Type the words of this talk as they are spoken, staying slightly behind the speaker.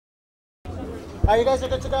Alright, you guys are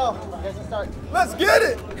good to go. You guys can start. Let's get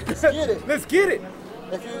it! Let's get it. Let's get it!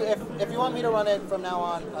 If you want me to run it from now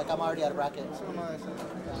on, like I'm already out of bracket.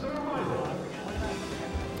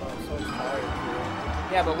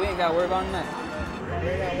 Yeah, but we ain't gotta worry about that. We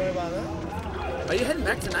ain't gotta worry about that? Are you heading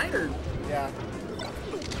back tonight or? Yeah.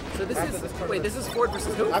 So this wait, this is Ford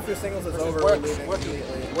versus who? After singles is over, we're leaving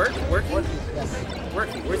immediately. Werky? Yes.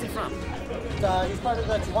 Werky, where's he from? He's part of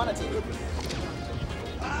the Tijuana team.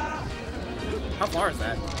 How far is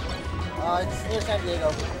that? It's near San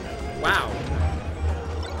Diego. Wow.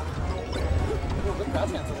 Ooh, good crowd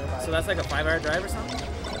cancel there, So that's like a 5-hour drive or something?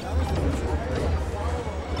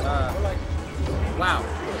 Wow.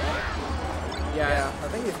 Yeah, I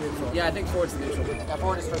think he's neutral. Yeah, I think Ford's neutral. Yeah,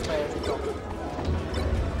 Ford is first player neutral.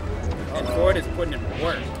 And Ford is putting in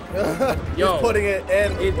work. Yo, he's putting it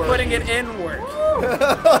in He's work. putting it in work.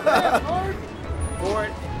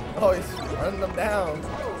 Ford. Oh, he's running them down.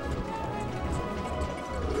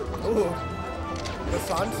 Ooh. The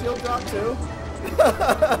sun shield drop too?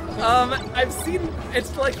 I've seen,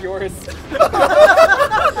 it's like yours.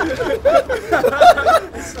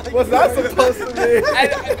 What's that supposed to mean?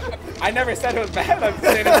 I never said it was bad, I'm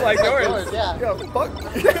saying it's like yours. Yeah. Yo, fuck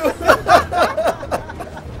you.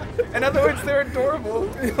 In other words, they're adorable.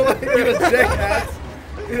 He's a dick ass.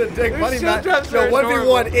 He's a dick money match. Yo,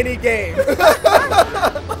 1v1 any game.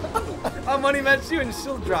 I'll money match you and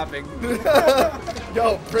shield dropping.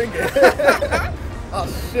 Yo, bring it. Oh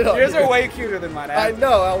shit. Yours are way cuter than mine. I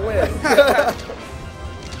know, I'll win.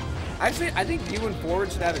 Actually, I think you and Forward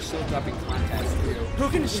should have a shield dropping contest. Who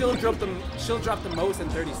can shield drop the most in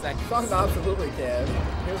 30 seconds? Sean absolutely can.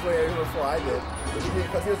 He was way before I did.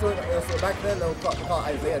 Because he was doing back then they were called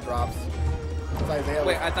Isaiah drops. Isaiah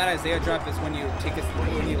Wait, I thought Isaiah drop is when you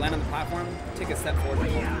when you land on the platform, take a step forward.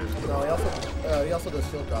 No, he also does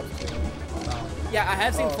shield drops too. Yeah, I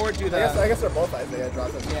have seen Ford do that. I guess they're both Isaiah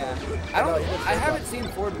drops. Yeah, I haven't seen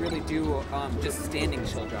Ford really do just standing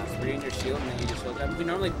shield drops, where you're in your shield and then you just shield drop. We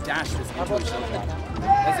normally dash this into a shield drop.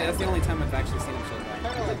 That's the only time I've actually seen him shield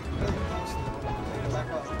drop.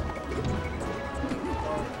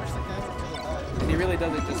 And he really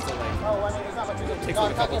does it just to like. Takes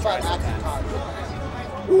like a couple tries sometimes.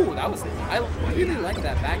 Ooh, that was. I really like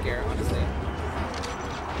that back air, honestly.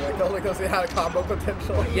 Yeah, only because he had a combo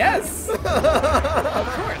potential. Yes! Of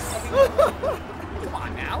course. Come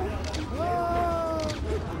on now.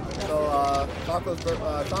 So,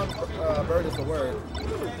 Sean's bird is the word.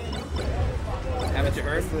 Haven't you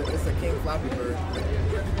heard? It's the King Flappy Bird.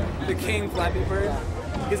 The King Flappy Bird?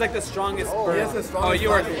 He's like the strongest bird. He is the strongest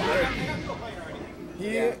Flappy bird.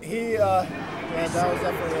 Yeah, that was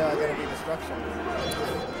definitely going to be destruction.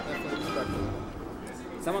 Definitely destruction.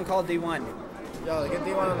 Someone called D1. Yo, get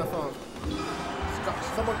D1 on the phone.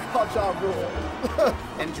 Someone call Ja Rule.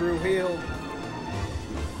 And Drew Hill.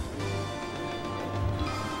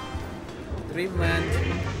 Dreamland.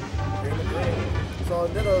 So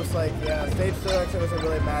Nitto's like, yeah, stage selection doesn't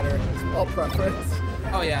really matter. It's all preference.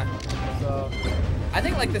 Oh yeah. So I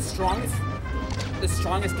think like the strongest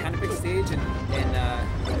counterpick stage in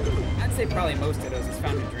I'd say probably most of those is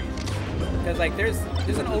Foundry Dreams. Because like there's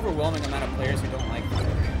an overwhelming amount of players who don't like Foundry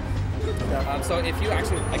Dreams. So if you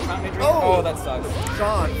actually like Foundry Dreams, oh that sucks.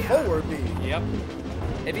 Sean, forward B. Yep.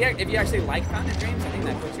 If you actually like Foundry Dreams, I think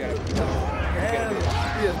that puts you at a And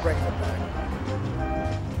he just brings it back.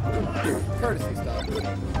 Courtesy stuff.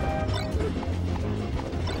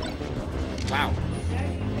 Wow.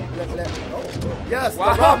 Oh. Yes,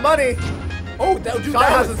 wow. the raw money. Oh, dude, Sean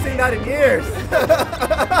hasn't seen that in years.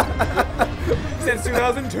 Since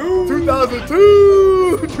 2002.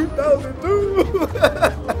 2002.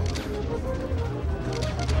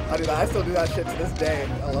 I still do that shit to this day.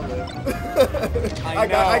 I love it.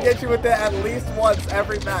 I get you with that at least once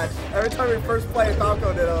every match. Every time we first play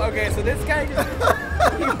Falco Ditto. Okay, so this guy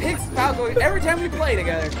he picks Falco every time we play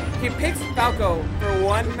together. He picks Falco for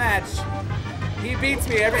one match. He beats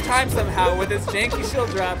me every time somehow with his janky shield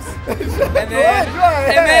drops. And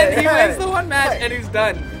then he wins the one match and he's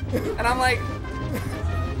done. And I'm like,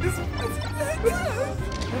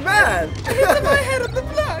 you're mad. He's my head on the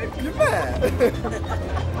block. You're mad.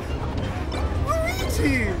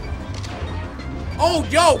 Luigi. Oh,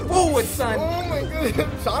 yo, forward, son. Oh my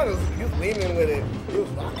goodness. Sean was leaning with it. He was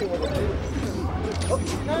rocking with it. Oh.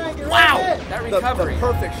 Wow, that recovery. The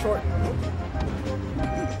perfect short.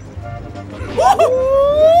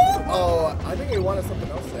 Oh, I think he wanted something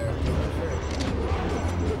else there.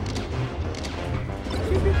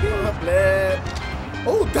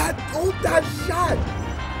 Oh, that shot!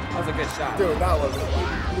 That was a good shot. Dude, that was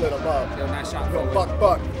lit him up. Yo, nice shot. Yo,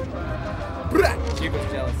 buck.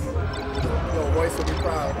 Hugo's jealous. Yo, Royce will be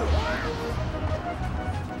proud.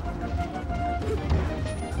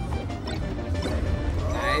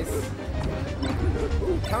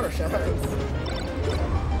 counter shots.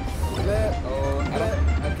 Oh, I don't,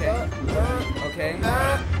 okay.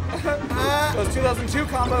 Those 2002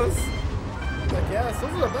 combos. Like, yes,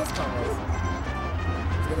 those are the best combos.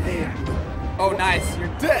 It's gonna be. Oh, nice. You're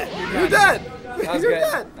Dead. You're You're dead. That was You're good.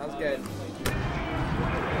 dead. That was good.